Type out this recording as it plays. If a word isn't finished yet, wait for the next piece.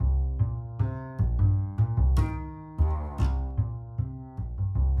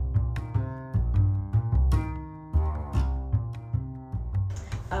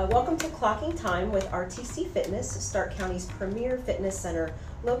Welcome to Clocking Time with RTC Fitness, Stark County's premier fitness center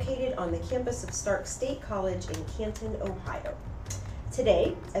located on the campus of Stark State College in Canton, Ohio.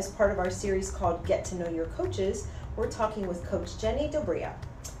 Today, as part of our series called Get to Know Your Coaches, we're talking with Coach Jenny Dobria.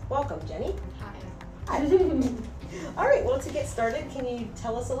 Welcome, Jenny. Hi. All right, well, to get started, can you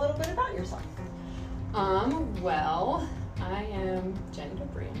tell us a little bit about yourself? Well, I am Jenny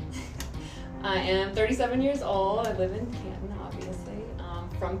Dobria. I am 37 years old. I live in Canton, obviously.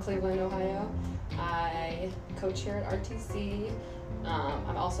 From Cleveland, Ohio. I coach here at RTC.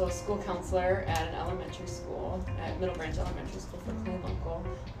 I'm also a school counselor at an elementary school, at Middle Branch Elementary School for Clay Local.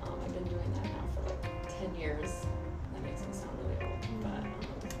 I've been doing that now for like 10 years. That makes me sound really old,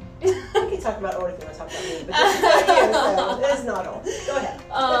 but... We can talk about old if you want to talk about me, but this is not you, so it is not old. Go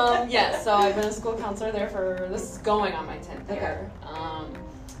ahead. Yeah, so I've been a school counselor there this is going on my 10th year.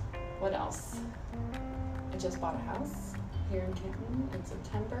 What else? I just bought a house here in Canton in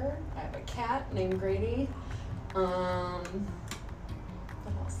September. I have a cat named Grady. What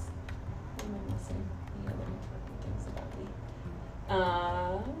else? What am I missing? Any other important things about me?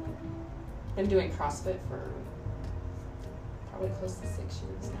 Been doing CrossFit for probably close to 6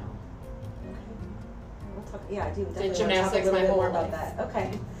 years now. We'll talk, yeah, I do definitely Did gymnastics want to talk a little my bit whole more about life. that.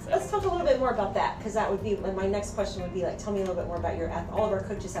 Okay, So. let's talk a little bit more about that, because that would be my next question would be like, tell me a little bit more about your all of our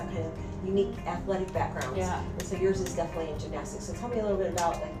coaches have kind of unique athletic backgrounds. Yeah. And so yours is definitely in gymnastics. So tell me a little bit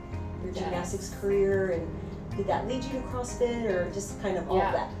about like your Yes. gymnastics career, and did that lead you to CrossFit or just kind of all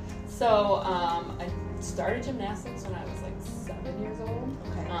of that? So I started gymnastics when I was like 7 years old.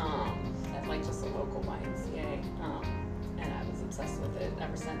 Okay. At like just a local YMCA. And I was obsessed with it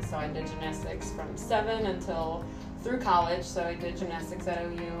ever since. So I did gymnastics from 7 until through college. So I did gymnastics at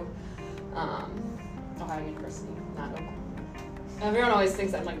OU, Ohio University, not Oklahoma. Everyone always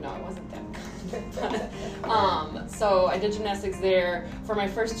thinks I'm like, no, it wasn't that good. So I did gymnastics there. For my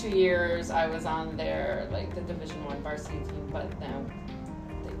first 2 years, I was on their like the Division I varsity team, but now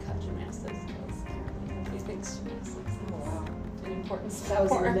they cut gymnastics because apparently nobody thinks gymnastics is an important sport. That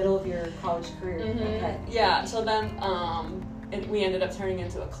was in the middle of your college career. Mm-hmm. Okay. Yeah, so then we ended up turning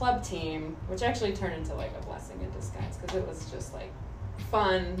into a club team, which actually turned into like a blessing in disguise because it was just like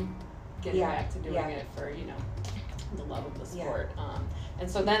fun getting back to doing it for, you know, the love of the sport. And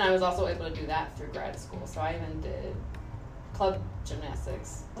so then I was also able to do that through grad school. So I even did club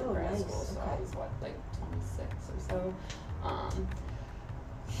gymnastics through grad school. So I was like 26 or so.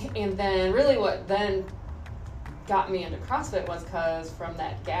 And then really what then got me into CrossFit was because from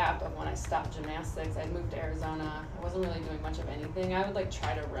that gap of when I stopped gymnastics, I moved to Arizona. I wasn't really doing much of anything. I would like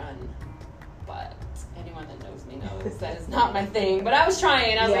try to run, but anyone that knows me knows that is not my thing. But I was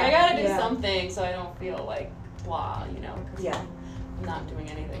trying. I was like, I gotta do something so I don't feel like blah, you know, because I'm not doing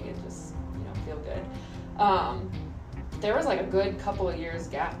anything. It just, you know, feel good. There was like a good couple of years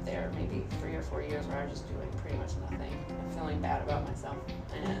gap there, maybe 3 or 4 years where I was just doing pretty much nothing and feeling bad about myself.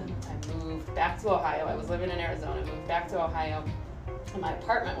 And I moved back to Ohio. I was living in Arizona, moved back to Ohio, and my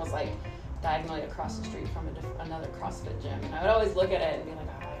apartment was like diagonally across the street from another CrossFit gym. And I would always look at it and be like,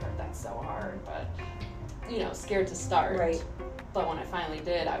 oh, I heard that's so hard, but, you know, scared to start. Right. But when I finally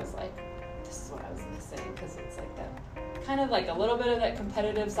did, I was like, this is what I was missing, because it's like that kind of like a little bit of that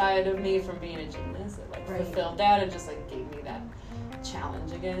competitive side of me from being a gymnast. It like fulfilled that and just like gave me that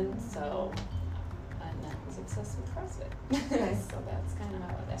challenge again. So and I was obsessed with CrossFit. Okay. So that's kind of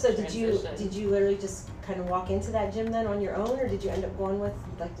how that So transitioned. did you literally just kind of walk into that gym then on your own, or did you end up going with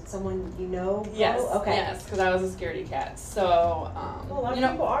like did someone you know? Yes. Okay. Yes, because I was a scaredy cat. So well, a lot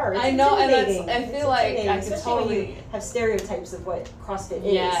of people are. It's I know, and intimidating. I feel like I could especially when totally you have stereotypes of what CrossFit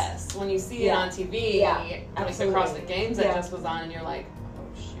is. Yes, when you see it on TV, like the absolutely. CrossFit Games that just was on, and you're like, oh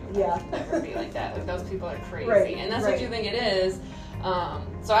shoot, I should never be like that. Like those people are crazy, and that's what you think it is.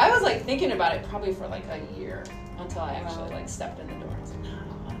 So I was like thinking about it probably for like a year until I actually like stepped in the door. I was like, no,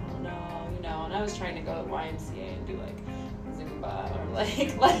 I don't know, you know. And I was trying to go to YMCA and do like Zumba or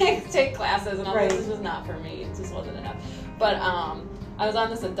like take classes, and all this was just not for me. It just wasn't enough. But I was on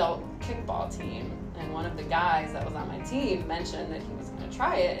this adult kickball team, and one of the guys that was on my team mentioned that he was going to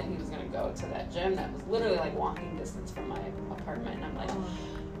try it, and he was going to go to that gym that was literally like walking distance from my apartment. And I'm like,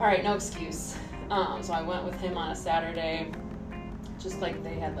 all right, no excuse. So I went with him on a Saturday. Just like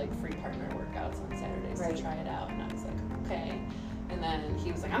they had like free partner workouts on Saturdays to try it out, and I was like, okay. And then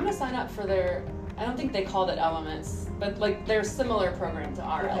he was like, I'm gonna sign up for their, I don't think they called it Elements, but like their similar program to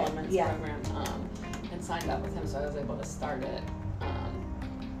our Elements program, and signed up with him, so I was able to start it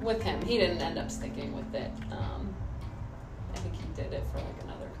with him. He didn't end up sticking with it. I think he did it for like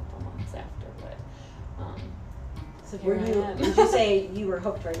another couple months after, but so did you say you were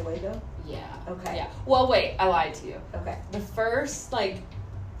hooked right away though? Yeah. Okay. Yeah. Well, wait, I lied to you. Okay. The first like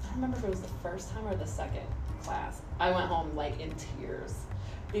don't remember if it was the first time or the second class, I went home like in tears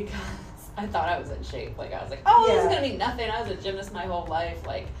because I thought I was in shape. Like I was like, oh, this is gonna be nothing. I was a gymnast my whole life,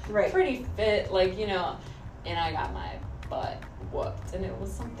 like pretty fit, like, you know, and I got my butt whooped, and it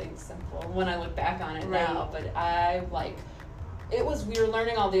was something simple when I look back on it now, but we were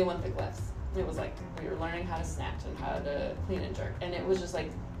learning all the Olympic lifts. It was like we were learning how to snatch and how to clean and jerk, and it was just like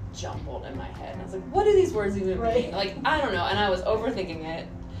jumbled in my head, and I was like, what do these words even mean? Like, I don't know, and I was overthinking it,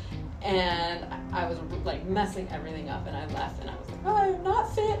 and I was like messing everything up, and I left, and I was like, oh, I'm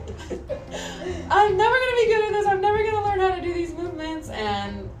not fit. I'm never gonna be good at this. I'm never gonna learn how to do these movements,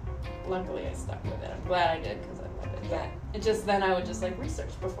 and luckily I stuck with it. I'm glad I did, because I love it. Yeah. It just, then I would just like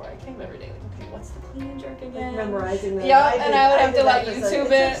research before I came every day, like, okay, what's the clean and jerk again? Memorizing them. Yeah, and I would have to like YouTube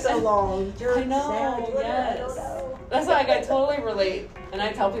it. It took so long. Jerk, I know, snatch, yes. I don't know. That's why I totally relate, and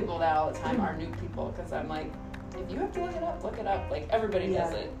I tell people that all the time, our new people, because I'm like, if you have to look it up, look it up. Like, everybody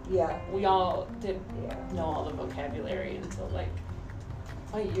does it. Yeah. We all didn't know all the vocabulary until like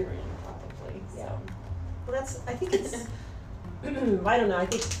a year in, probably. Yeah. So. Well, I think it's, I don't know, I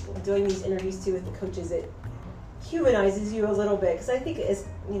think doing these interviews too with the coaches, it humanizes you a little bit, because I think as,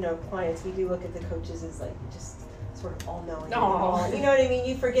 you know, clients, we do look at the coaches as like just sort of all-knowing. You know what I mean?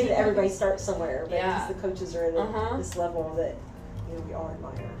 You forget that everybody starts somewhere, but because the coaches are at this level that, you know, we all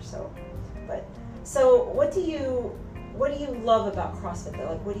admire. So what do you love about CrossFit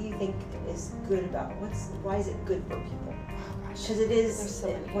though? Like, what do you think is good about why is it good for people? Because it is,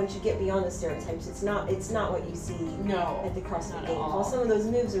 once you get beyond the stereotypes, it's not what you see at the CrossFit Games. While some of those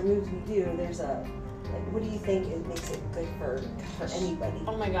moves are moves we do, there's what do you think makes it good for anybody?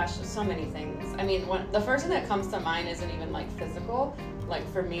 Oh my gosh, there's so many things. I mean, the first thing that comes to mind isn't even like physical. Like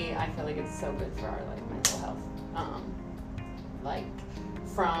for me, I feel like it's so good for our like mental health. Like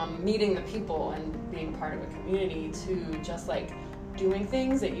from meeting the people and being part of a community to just like doing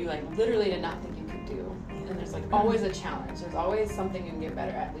things that you like literally did not think you could do. And there's like always a challenge. There's always something you can get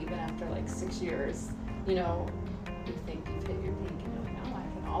better at, even after like 6 years. You know, you think you've hit your peak, and you're like, no, I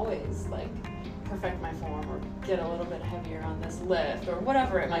can always like perfect my form or get a little bit heavier on this lift or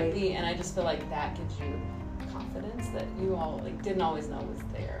whatever it might be. And I just feel like that gives you confidence that you all like didn't always know was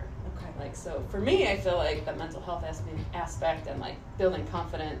there. Okay. Like, so for me, I feel like the mental health aspect and like building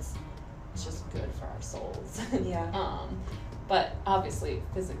confidence is just good for our souls. Yeah. But obviously,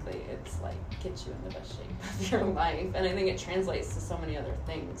 physically, it's like gets you in the best shape of your life. And I think it translates to so many other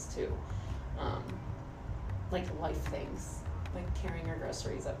things too. Like life things. Like carrying your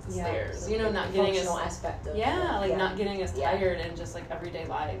groceries up the stairs, you know, not getting as aspect of not getting as tired and just like everyday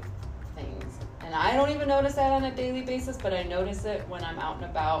life things. And I don't even notice that on a daily basis, but I notice it when I'm out and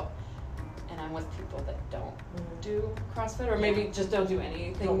about and I'm with people that don't do CrossFit or maybe just don't do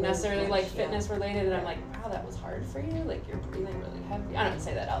anything necessarily like fitness related, and I'm like, wow, that was hard for you. Like you're breathing really heavy. I don't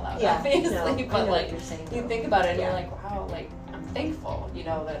say that out loud, obviously, but like you think about it and you're like, wow, like I'm thankful, you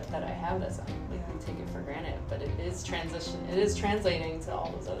know, that I have this. Like we take it for granted, but it is translating to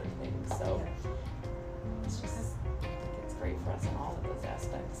all those other things. So it's just, it's great for us in all of those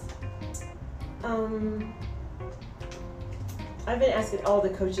aspects. I've been asking all the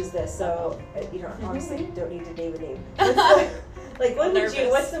coaches this, so you know, obviously don't need to name a name. Like,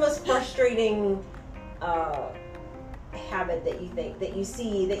 what's the most frustrating habit that you think that you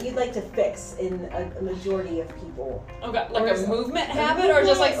see that you'd like to fix in a majority of people? Okay, like a movement habit, or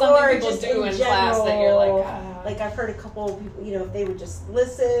just like something people do in class that you're like, like I've heard a couple of people, you know, if they would just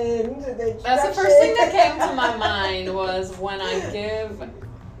listen to the instructions. That's the first thing that came to my mind was when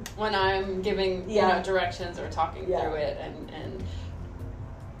I'm giving you know, directions or talking through it, and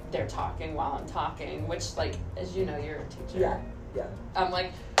they're talking while I'm talking, which, like, as you know, you're a teacher. Yeah. I'm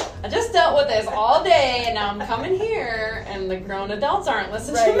like, I just dealt with this all day, and now I'm coming here, and the grown adults aren't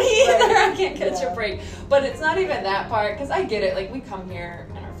listening to me either. I can't catch a break. But it's not even that part, because I get it. Like, we come here,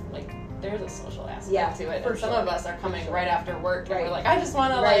 and there's a social aspect to it. And some of us are coming right after work, and we're like, I just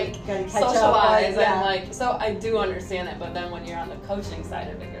want to, like, socialize. And, like, so I do understand that. But then when you're on the coaching side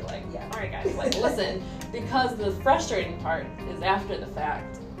of it, you're like, all right, guys, like, listen. Because the frustrating part is after the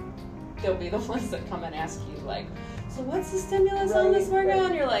fact. They'll be the ones that come and ask you, like, so what's the stimulus on this workout?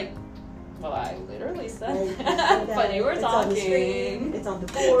 And you're like, well, I literally said that, but you were talking. It's on the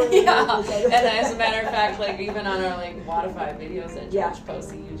board. And as a matter of fact, like, even on our, like, Wodify videos that George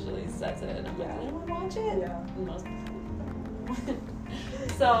posts, he usually says it, and I'm like, did anyone watch it? And most people don't.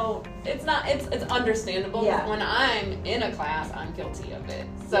 So, it's understandable. When I'm in a class, I'm guilty of it.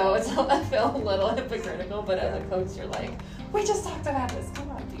 So, I feel a little hypocritical, but as a coach, you're like, we just talked about this.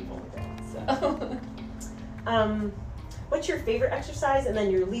 Come on, people. What's your favorite exercise and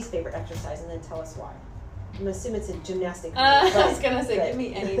then your least favorite exercise, and then tell us why? I'm assuming it's a gymnastic. I was gonna say, give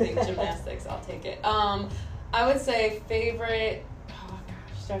me anything gymnastics, I'll take it. I would say favorite. Oh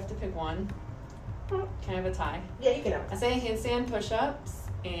gosh, do I have to pick one? Can I have a tie? Yeah, you can have. I say handstand push-ups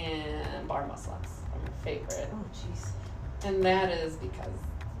and bar muscle-ups are my favorite. Oh, jeez. And that is because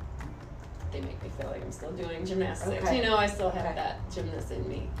they make me feel like I'm still doing gymnastics. Okay. You know, I still have that gymnast in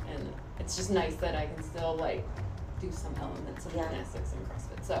me, and it's just nice that I can still like do some elements of gymnastics and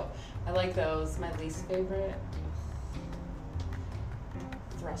CrossFit. So I like those. My least favorite,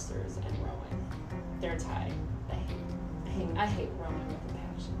 thrusters and rowing. They're tied. I hate rowing with a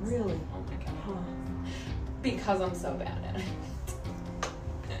passion. Really? Oh my god. Huh. Because I'm so bad at it.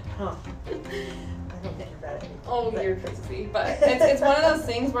 Huh. I don't think you're bad at it. Oh, you're crazy. But it's one of those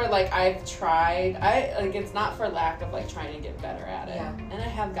things where like I've tried. It's not for lack of like trying to get better at it. Yeah. And I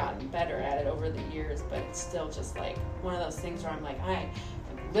have gotten better at it over the years, but it's still just like one of those things where I'm like, I am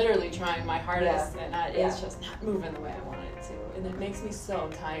literally trying my hardest and it's just not moving the way I want it to. And it makes me so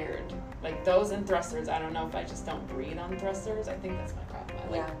tired. Like those and thrusters, I don't know if I just don't breathe on thrusters. I think that's my problem.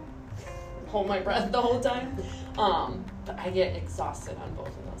 I hold my breath the whole time. But I get exhausted on both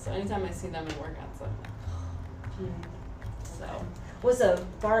of those. So anytime I see them in workouts, I'm like, So. Was a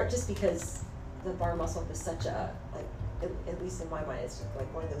bar, just because the bar muscle up is such a, like, at least in my mind, it's just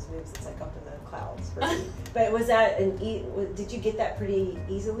like one of those moves that's like up in the clouds for me. But was that did you get that pretty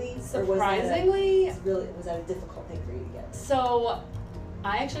easily? Surprisingly. Was that a difficult thing for you to get? So,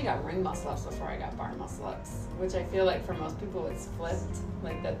 I actually got ring muscle-ups before I got bar muscle-ups, which I feel like for most people it's flipped,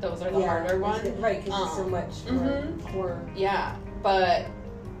 like that those are the harder ones. Right, because it's so much more core. Yeah, but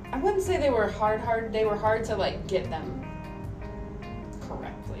I wouldn't say they were hard. They were hard to like get them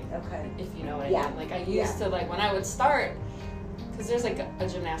correctly. Okay. If you know what I mean. Like I used to, like when I would start, because there's like a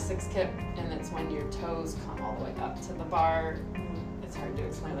gymnastics kip, and it's when your toes come all the way up to the bar. It's hard to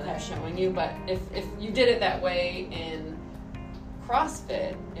explain without showing you, but if you did it that way in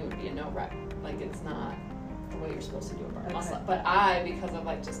CrossFit, it would be a no rep. Like it's not the way you're supposed to do a bar muscle up. But because of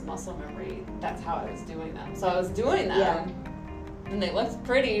like just muscle memory, that's how I was doing them. So I was doing them, and they looked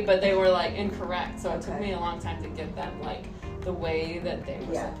pretty, but they were like incorrect. So it took me a long time to get them like the way that they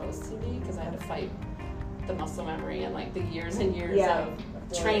were supposed to be, because I had to fight the muscle memory and like the years and years of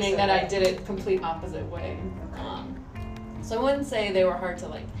training that I did it complete opposite way. So I wouldn't say they were hard to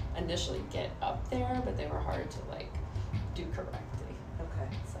like initially get up there, but they were hard to like do correctly. Okay.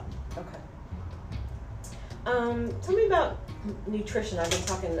 So. Okay. Tell me about nutrition. I've been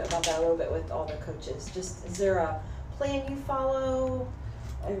talking about that a little bit with all the coaches. Just, is there a plan you follow?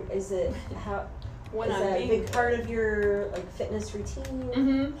 Is it how? Is that a big part of your like fitness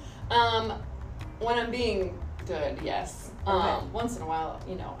routine? When I'm being good, yes. Once in a while,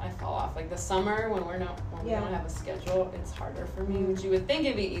 you know, I fall off. Like the summer when we don't have a schedule, it's harder for me. Which you would think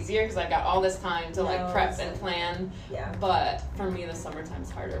it'd be easier because I got all this time to like prep and plan. Yeah. But for me, the summertime's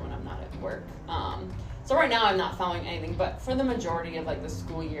harder when I'm not at work. So right now I'm not following anything, but for the majority of like the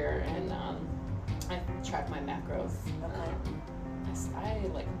school year, and I track my macros. I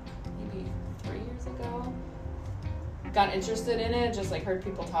like maybe 3 years ago got interested in it, just like heard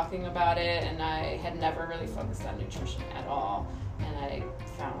people talking about it, and I had never really focused on nutrition at all. And I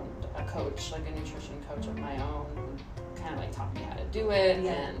found a coach, like a nutrition coach of my own, who kind of like taught me how to do it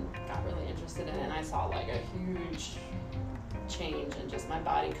and got really interested in it. And I saw like a huge change in just my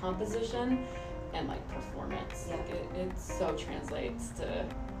body composition and like performance. Like it so translates to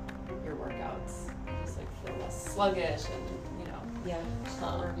your workouts. You just like feel less sluggish and, you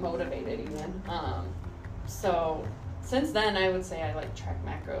know, motivated even. So since then, I would say I like track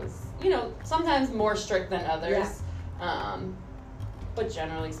macros. You know, sometimes more strict than others. But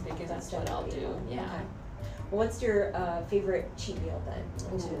generally speaking, that's what I'll do. Yeah. Okay. Well, what's your favorite cheat meal then?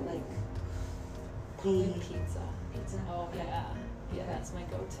 What's your, like, pizza. Oh yeah, that's my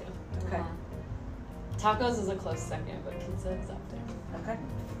go-to. Okay. Tacos is a close second, but pizza is up there. Okay.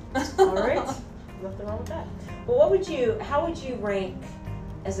 All right. Nothing wrong with that. Well, how would you rank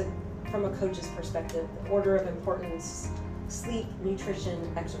from a coach's perspective, order of importance, sleep,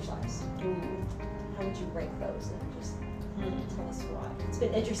 nutrition, exercise? How would you rank those? And just tell us why. It's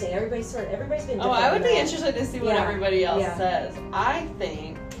been interesting. Everybody's been different. Oh, I would be interested to see what everybody else says. I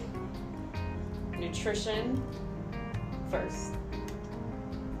think nutrition first,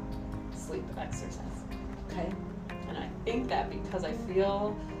 sleep, exercise. Okay. And I think that because I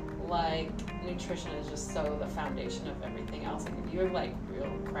feel like nutrition is just so the foundation of everything else. Like if you have like real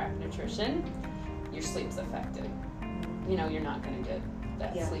crap nutrition, your sleep's affected. You know, you're not going to get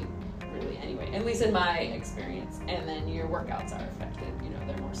that sleep really anyway, at least in my experience. And then your workouts are affected. You know,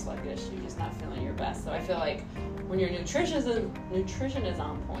 they're more sluggish. You're just not feeling your best. So I feel like when your nutrition is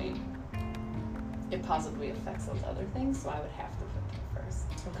on point, it possibly affects those other things, so I would have to put that first.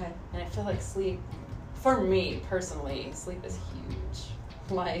 Okay. And I feel like sleep, for me personally, sleep is huge.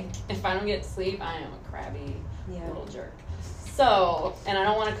 Like, if I don't get sleep, I am a crabby little jerk. So, and I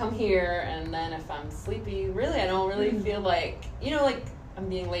don't want to come here, and then if I'm sleepy, really, I don't really feel like, like I'm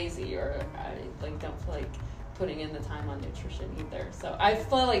being lazy, or I like don't feel like putting in the time on nutrition either. So I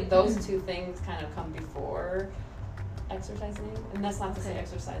feel like those two things kind of come before exercising, and that's not to say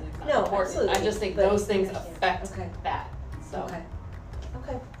exercising is not important. Absolutely. I just think those things affect that. So.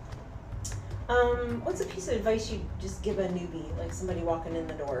 Okay. What's a piece of advice you'd just give a newbie, like somebody walking in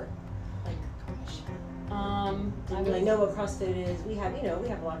the door? Like, gosh. I know what CrossFit is. We have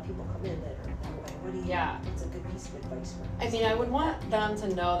a lot of people come in that are that way. What do you? Yeah. What's a good piece of advice for them? I mean, I would want them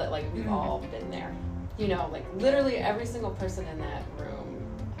to know that like we've all been there. Like literally every single person in that room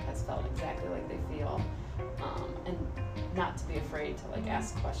has felt exactly like they feel, and not to be afraid to like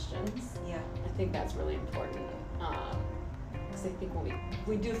ask questions. Yeah. I think that's really important. Because I think when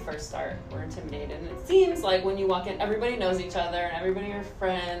we do first start, we're intimidated, and it seems like when you walk in, everybody knows each other and everybody are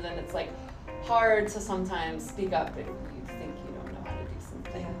friends, and it's like hard to sometimes speak up if you think you don't know how to do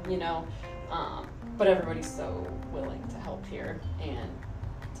something, but everybody's so willing to help here and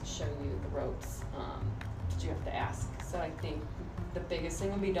to show you the ropes that you have to ask. So I think the biggest thing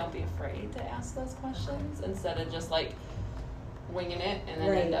would be don't be afraid to ask those questions instead of just like winging it and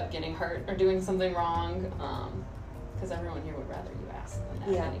then end up getting hurt or doing something wrong. Because everyone here would rather you ask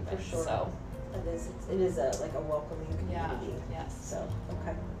than that anyway. For sure. So it is like a welcoming community. Yes. So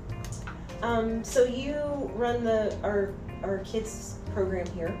okay. So you run our kids program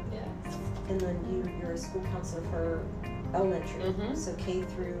here. Yes. And then you're a school counselor for elementary. Mm-hmm. So K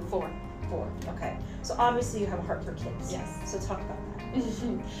through 4. Okay. So obviously you have a heart for kids. Yes. So talk about that.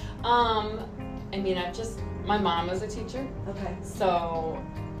 I mean, my mom was a teacher. Okay. So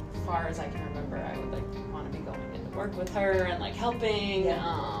far as I can remember, I would like want to be going into work with her and like helping. Yeah.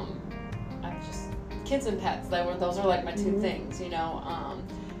 I'm just kids and pets. Those are like my two things, And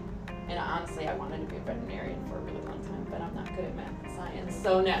honestly, I wanted to be a veterinarian for a really long time, but I'm not good at math and science.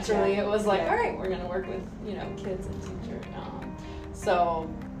 So naturally, it was like, all right, we're gonna work with kids and teachers. So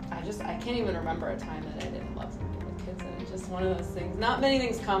I can't even remember a time that I didn't love working with kids, and it's just one of those things. Not many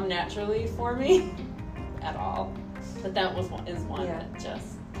things come naturally for me at all, but that is one that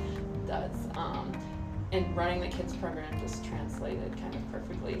just does. And running the kids program just translated kind of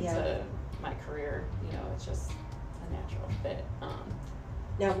perfectly to my career. It's just a natural fit.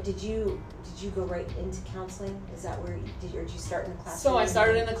 Now, did you go right into counseling? Is that where or did you start in the classroom? So I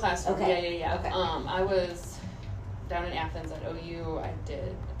started in the classroom. Okay. Yeah. Okay. I was down in Athens at OU. I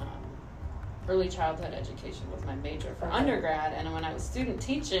did early childhood education was my major for undergrad, and when I was student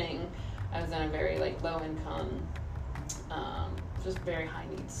teaching, I was in a very like low income, just very high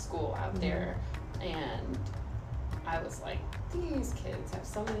needs school out there, and I was like, these kids have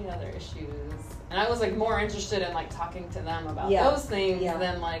so many other issues, and I was like more interested in like talking to them about those things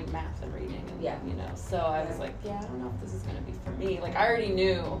than like math and reading, and so I was like, I don't know if this is going to be for me. Like I already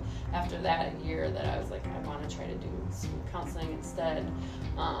knew after that year that I was like, I want to try to do school counseling instead.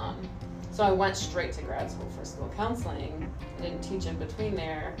 So I went straight to grad school for school counseling. I didn't teach in between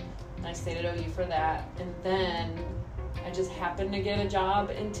there, and I stayed at OU for that, and then I just happened to get a job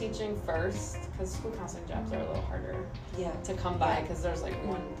in teaching first, because school counseling jobs are a little harder to come by, because there's like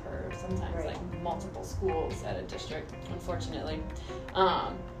one per sometimes like multiple schools at a district, unfortunately.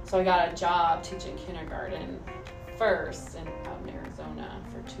 So I got a job teaching kindergarten first out in Arizona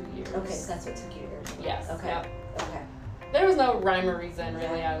for 2 years. Okay, so that's what took you here. Yes. Okay. Yep. Okay. There was no rhyme or reason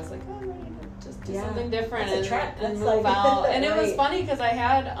really. I was like, I'm ready to just do something different and move like, out. And it was funny because I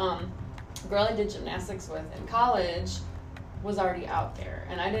had a girl I did gymnastics with in college was already out there,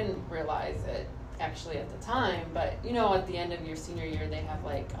 and I didn't realize it actually at the time, but at the end of your senior year they have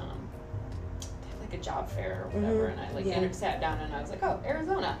like a job fair or whatever, and I like sat down and I was like, oh,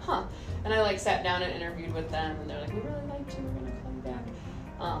 Arizona, and I like sat down and interviewed with them, and they're like, we really liked you, we're gonna call you back,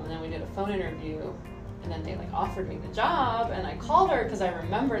 and then we did a phone interview, and then they like offered me the job, and I called her because I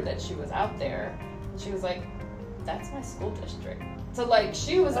remembered that she was out there, and she was like, that's my school district. So like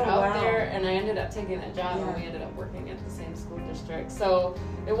she was out there, and I ended up taking that job, and we ended up working at the same school district. So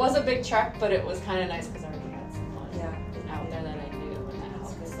it was a big trek, but it was kind of nice because I already had someone out there that I knew, and that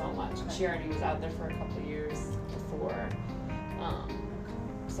helped so much. Okay. She already was out there for a couple of years before,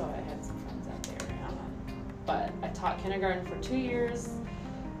 so I had some friends out there. But I taught kindergarten for 2 years.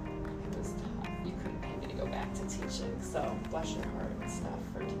 It was tough. You couldn't pay me to go back to teaching, so bless your heart and stuff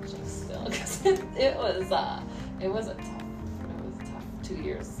for teaching still, because it was a tough 2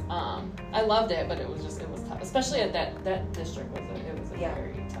 years. I loved it, but it was tough, especially at that district. It was a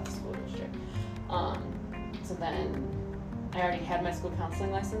very tough school district. So then I already had my school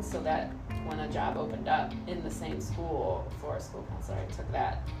counseling license, so that when a job opened up in the same school for a school counselor, I took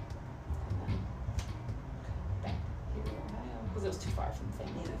that. And then back here in Ohio, because it was too far from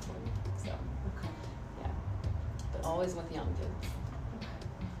family. So, yeah. But always with young kids.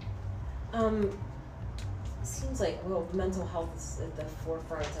 Seems like, well, mental health is at the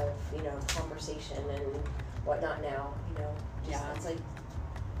forefront of, conversation and whatnot now, it's like,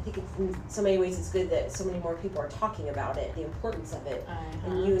 I think it's, in so many ways it's good that so many more people are talking about it, the importance of it.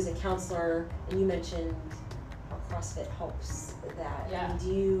 And you as a counselor, and you mentioned how CrossFit helps that. Yeah. And do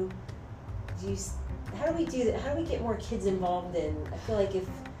you, how do we do that? How do we get more kids involved in, I feel like if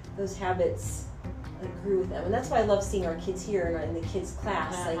those habits grew with them, and that's why I love seeing our kids here in the kids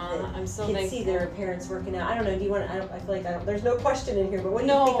class. Like I'm so kids thankful. see their parents working out. I don't know. Do you want? I feel like there's no question in here. But what do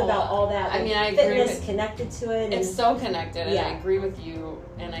you think about all that? I mean, I fitness agree. Connected to it. It's so connected, and I agree with you.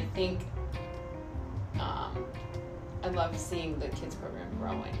 And I think I love seeing the kids program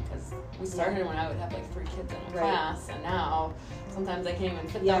growing, because we started when I would have like 3 kids in a class, and now sometimes I can't even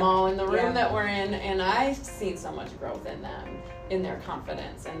fit them all in the room that we're in. And I've seen so much growth in them, in their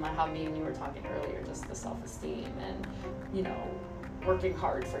confidence, and how me and you were talking earlier, just the self-esteem and, working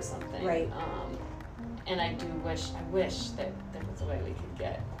hard for something. Right. And I wish that there was a way we could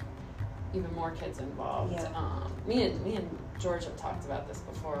get even more kids involved. Yeah. Me and George have talked about this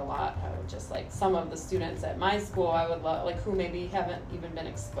before a lot, how just like some of the students at my school I would love, like who maybe haven't even been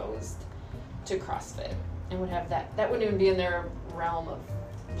exposed to CrossFit and would have that wouldn't even be in their realm of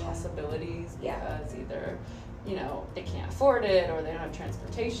possibilities, because either they can't afford it, or they don't have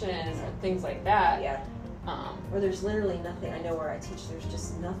transportation, or things like that. Yeah. Or there's literally nothing. I know where I teach, there's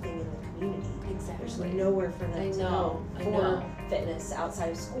just nothing in the community. Exactly. There's nowhere for them to go for fitness outside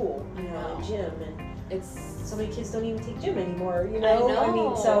of school, a gym, and it's so many kids don't even take gym anymore. I know. I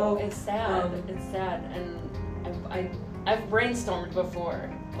mean, so it's sad. It's sad, and I've brainstormed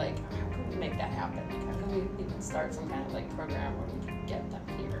before, like how can we make that happen? Like how can we even start some kind of like program where we can get them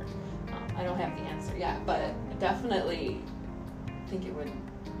here? I don't have the answer yet, but I definitely think it would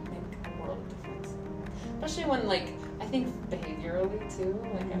make a world of difference. Especially when, like, I think behaviorally too,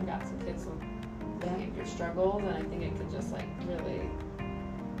 like I've got some kids with behavior struggles, and I think it could just like really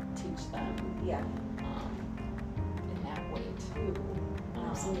teach them in that way too.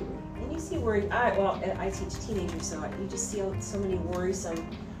 Absolutely. And you see I teach teenagers, so you just see so many worrisome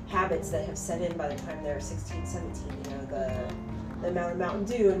habits that have set in by the time they're 16, 17, the amount of Mountain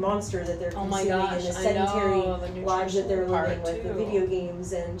Dew and Monster that they're consuming, and the sedentary lives that they're living with, the video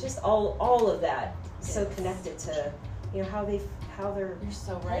games, and just all of that. So connected to how their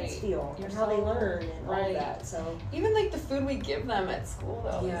heads feel and how they learn and all of that. So even like the food we give them at school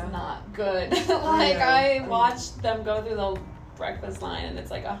though is not good. I watched them go through the breakfast line, and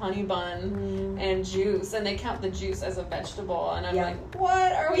it's like a honey bun and juice, and they count the juice as a vegetable, and I'm like,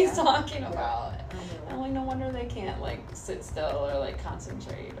 what are we talking about? I'm like, no wonder they can't like sit still or like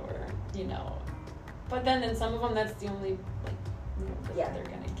concentrate, or but then in some of them that's the only like that they're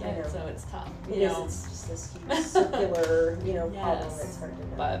gonna get, so it's tough. It's just this huge circular problem that's hard to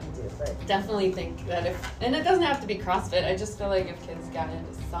do. But definitely think that and it doesn't have to be CrossFit. I just feel like if kids got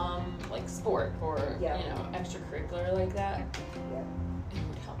into some like sport or extracurricular like that, it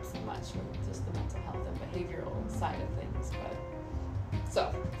would help so much with just the mental health and behavioral side of things. But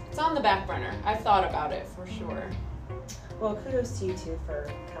so it's on the back burner. I've thought about it for sure. Well, kudos to you too for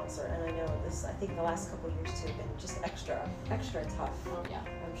counselor, and I know I think the last couple of years too have been just extra tough. Oh yeah,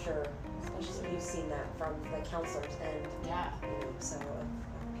 I'm sure, especially you've seen that from the counselors and so of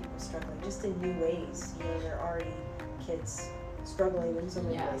people struggling just in new ways. They're already kids struggling in so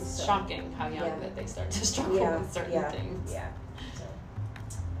many ways. It's shocking how young that they start to struggle with certain things. Yeah. So.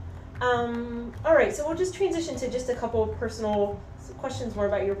 All right, so we'll just transition to just a couple of personal questions more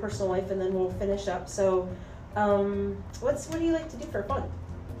about your personal life, and then we'll finish up. So. What do you like to do for fun?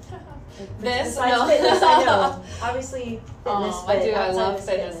 Fitness, I know. Obviously, fitness. I do. I love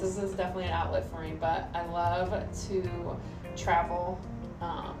fitness. This is definitely an outlet for me. But I love to travel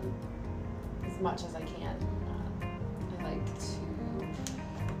as much as I can. I like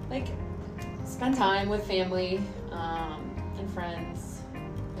to spend time with family and friends.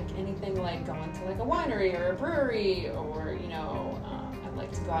 Like anything, like going to like a winery or a brewery, or I'd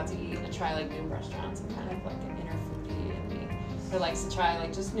like to go out to eat and try like new restaurants. I'm kind of like an inner foodie in me who likes to try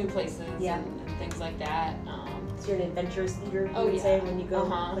like just new places and things like that. So you're an adventurous eater, you would say, when you go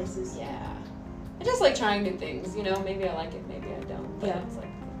places? Yeah. I just like trying new things, maybe I like it, maybe I don't, but it's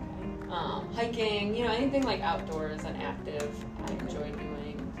like, okay. Hiking, anything like outdoors and active, I enjoy doing.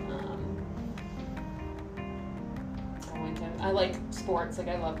 I like sports. Like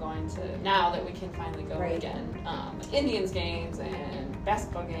I love going to, now that we can finally go again, Indians games and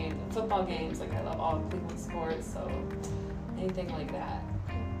basketball games and football games. Like I love all Cleveland sports, so anything like that.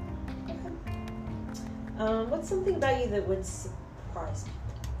 Okay. What's something about you that would surprise people?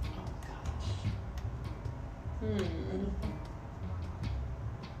 Oh gosh.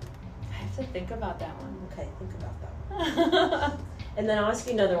 I have to think about that one. Okay, think about that one. And then I'll ask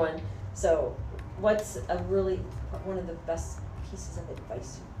you another one. So, what's one of the best pieces of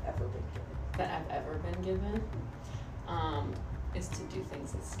advice you've ever been given? That I've ever been given, is to do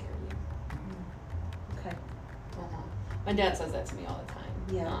things that scare you. Okay. My dad says that to me all the time.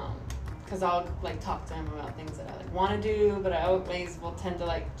 Yeah. Because I'll like talk to him about things that I like want to do, but I always will tend to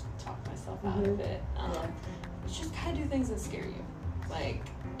like talk myself out of it. You just gotta do things that scare you. Like,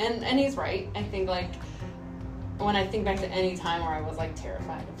 and he's right. I think like when I think back to any time where I was like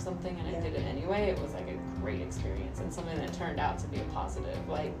terrified of something and I did it anyway, it was like a great experience and something that turned out to be a positive.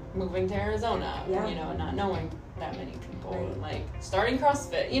 Like moving to Arizona, you know, and not knowing that many people, and like starting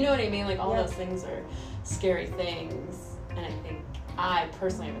CrossFit. You know what I mean? Like all those things are scary things, and I think I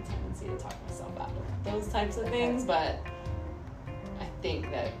personally have a tendency to talk myself out of those types of things. But I think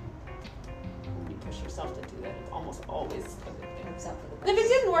that when you push yourself to do that, it's almost always a good thing. And if it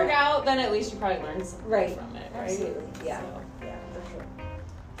didn't work out, then at least you probably learned something from it, right? Absolutely. Yeah. So. Yeah, for sure.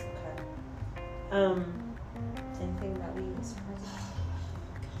 Okay. Anything about me that surprises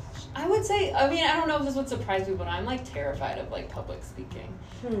you? I would say, I mean, I don't know if this would surprise you, but I'm like terrified of like public speaking,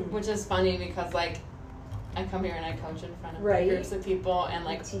 which is funny because like I come here and I coach in front of groups of people and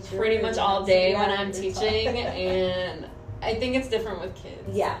like pretty much all day when I'm teaching, and I think it's different with kids.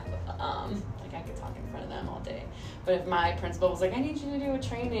 Yeah. Like I could talk in front of them all day. But if my principal was like, I need you to do a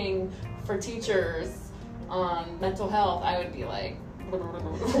training for teachers on mental health, I would be like,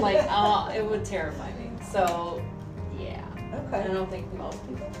 it would terrify me. So, yeah. Okay. I don't think most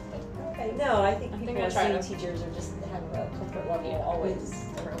people. Okay. No, I think people seeing teachers are just have a comfort level always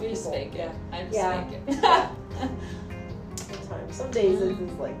around We just people. fake it. I just fake it. Sometimes. Some days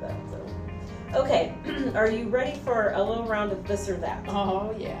it's like that. So. Okay. Are you ready for a little round of this or that?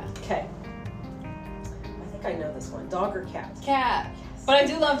 Oh, yeah. Okay. I know this one. Dog or cat? Cat. Yes. But I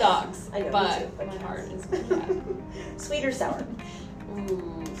do love dogs. I know, but me too, my heart is my cat. Sweet or sour?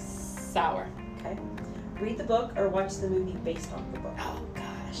 Ooh, sour. Okay. Read the book or watch the movie based on the book? Oh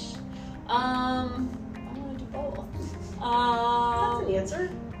gosh. I want to do both. That's an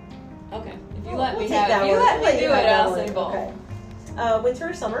answer. Okay. If you let me do it, I'll say both. Okay. Winter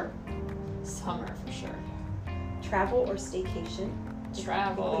or summer? Summer for sure. Travel or staycation?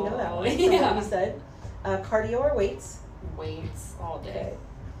 Travel. We know that one. Yeah. What you said. Cardio or weights? Weights all day.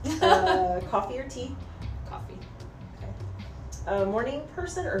 Okay. Coffee or tea? Coffee. Okay. Morning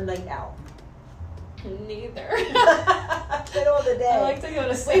person or night owl? Neither. Middle of the day. I like to go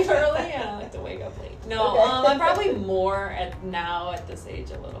to sleep early and I like to wake up late. No, I'm probably more at this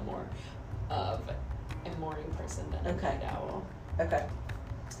age, a little more of a morning person than a night owl. Okay.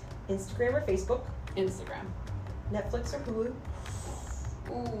 Instagram or Facebook? Instagram. Netflix or Hulu?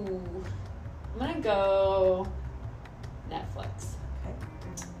 Ooh. I'm gonna go Netflix. Okay.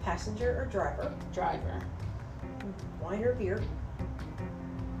 Passenger or driver? Driver. Wine or beer?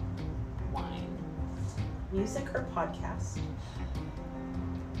 Wine. Music or podcast?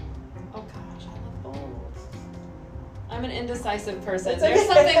 Oh gosh, I love both. I'm an indecisive person. That's okay. There's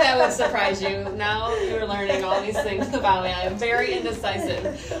something that would surprise you. Now you're learning all these things about me. I'm very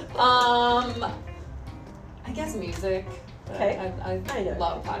indecisive. I guess music. Okay. I know.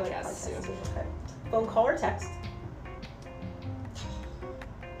 Love podcasts too. Okay. Phone call or text?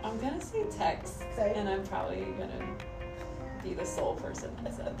 I'm gonna say text, okay. And I'm probably gonna be the sole person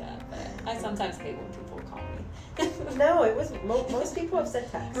that said that. But I sometimes hate when people call me. No, it was most people have said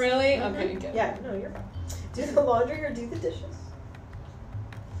text. Really? Okay, good. Yeah, no, you're fine. Do the laundry or do the dishes?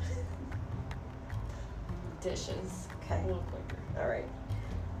 Dishes. Okay. A little quicker. All right.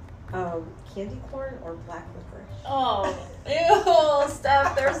 Candy corn or black licorice? Oh, ew,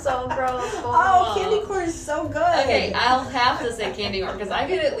 Steph, they're so gross. Candy corn is so good. Okay, I'll have to say candy corn because I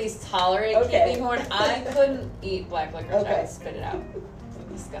could at least tolerate candy corn. I couldn't eat black licorice. I would spit it out.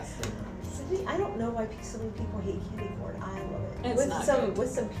 It's disgusting. I don't know why so many people hate candy corn. I love it. It's not good. With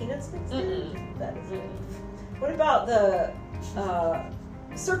some peanuts mixed in. That is good. What about the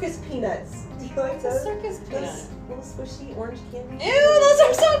circus peanuts? Do you like those? Circus peanuts. Little squishy orange candy. Ew, those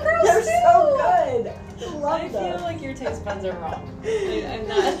are so gross. They're so good. I love them. I feel like your taste buds are wrong. I'm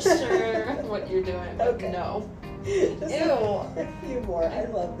not sure what you're doing, but no. Just Ew. a few more. I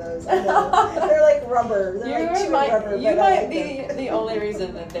love those. I know. They're like rubber. They're like chewing rubber. You might be the only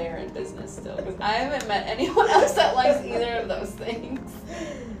reason that they're in business still, because I haven't met anyone else that likes either of those things.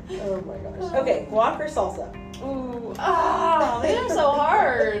 Oh my gosh. Okay, guac or salsa? Ooh, these are so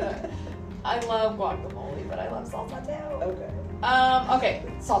hard. I love guacamole, but I love salsa too. Okay. Okay,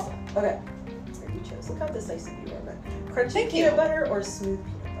 salsa. Okay. There you chose. Look how decisive you are, man. Crunchy Thank peanut you. butter or smooth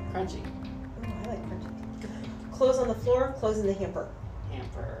peanut butter? Crunchy. Oh, I like crunchy. Clothes on the floor, clothes in the hamper.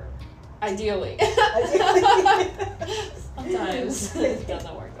 Hamper. Ideally. Ideally. Sometimes it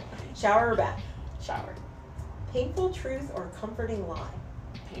doesn't work that way. Shower or bath? Shower. Painful truth or comforting lie?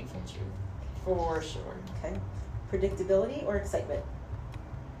 Painful truth. For sure. Okay. Predictability or excitement?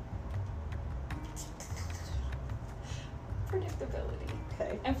 Predictability.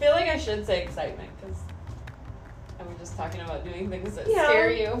 Okay. I feel like I should say excitement because I was just talking about doing things that Yeah.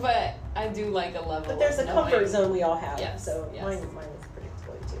 scare you, but I do like a level. But there's a of comfort knowing. zone we all have. Yes, So yes. mine is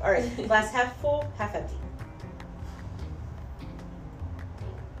predictability too. All right. Glass half full, half empty.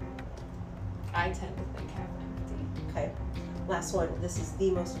 I tend to think half empty. Okay. Last one. This is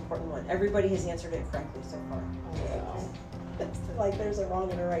the most important one. Everybody has answered it correctly so far. Oh, It's like there's a wrong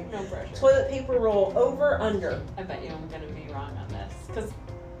and a right. no pressure. Toilet paper roll over, under. I bet you I'm gonna be wrong on this because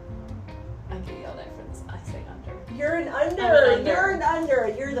I get yelled at for this. I say under. You're an under. I'm an under. You're an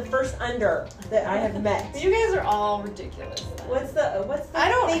under. You're the first under that I have met. You guys are all ridiculous. What's the I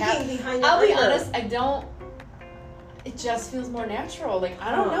don't thinking have- behind the I'll be under? honest. I don't. It just feels more natural. Like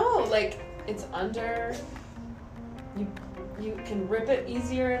I don't know. Like it's under. You can rip it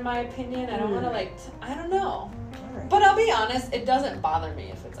easier, in my opinion. I don't want to I don't know. Alright. But I'll be honest, it doesn't bother me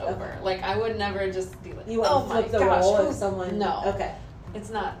if it's over. Okay. Like I would never just be like, You oh want to my flip the gosh, roll who- if someone. No. Okay.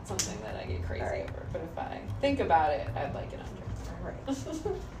 It's not something that I get crazy Alright. over. But if I think about it, I'd like it All right.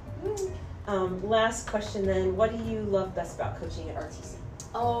 under. Last question then. What do you love best about coaching at RTC?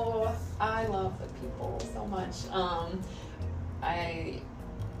 Oh, I love the people so much. I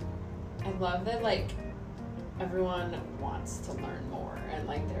love that everyone wants to learn more and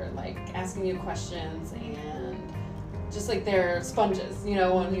they're asking you questions and just they're sponges,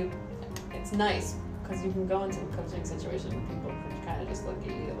 when it's nice because you can go into a coaching situation and people can kind of just look at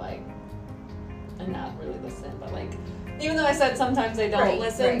you and not really listen, but even though I said sometimes they don't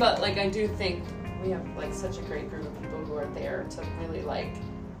listen, but I do think we have such a great group of people who are there to really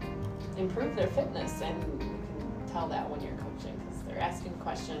improve their fitness, and you can tell that when you're coaching because they're asking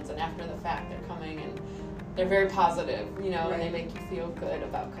questions and after the fact they're coming and they're very positive, and they make you feel good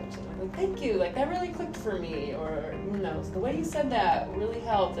about coaching. Like, thank you, that really clicked for me, or the way you said that really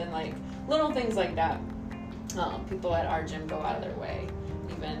helped, and little things like that. People at our gym go out of their way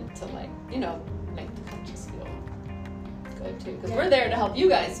even to make the coaches feel good too, because we're there to help you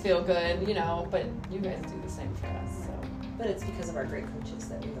guys feel good, but you guys do the same for us. So. But it's because of our great coaches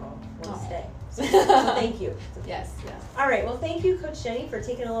that we all want to stay. So yes, thank you. yes. All right. Well, thank you, Coach Jenny, for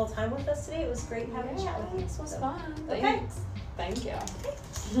taking a little time with us today. It was great having a chat with you. This was fun. Okay. Thanks. Thank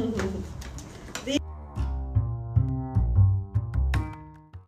you.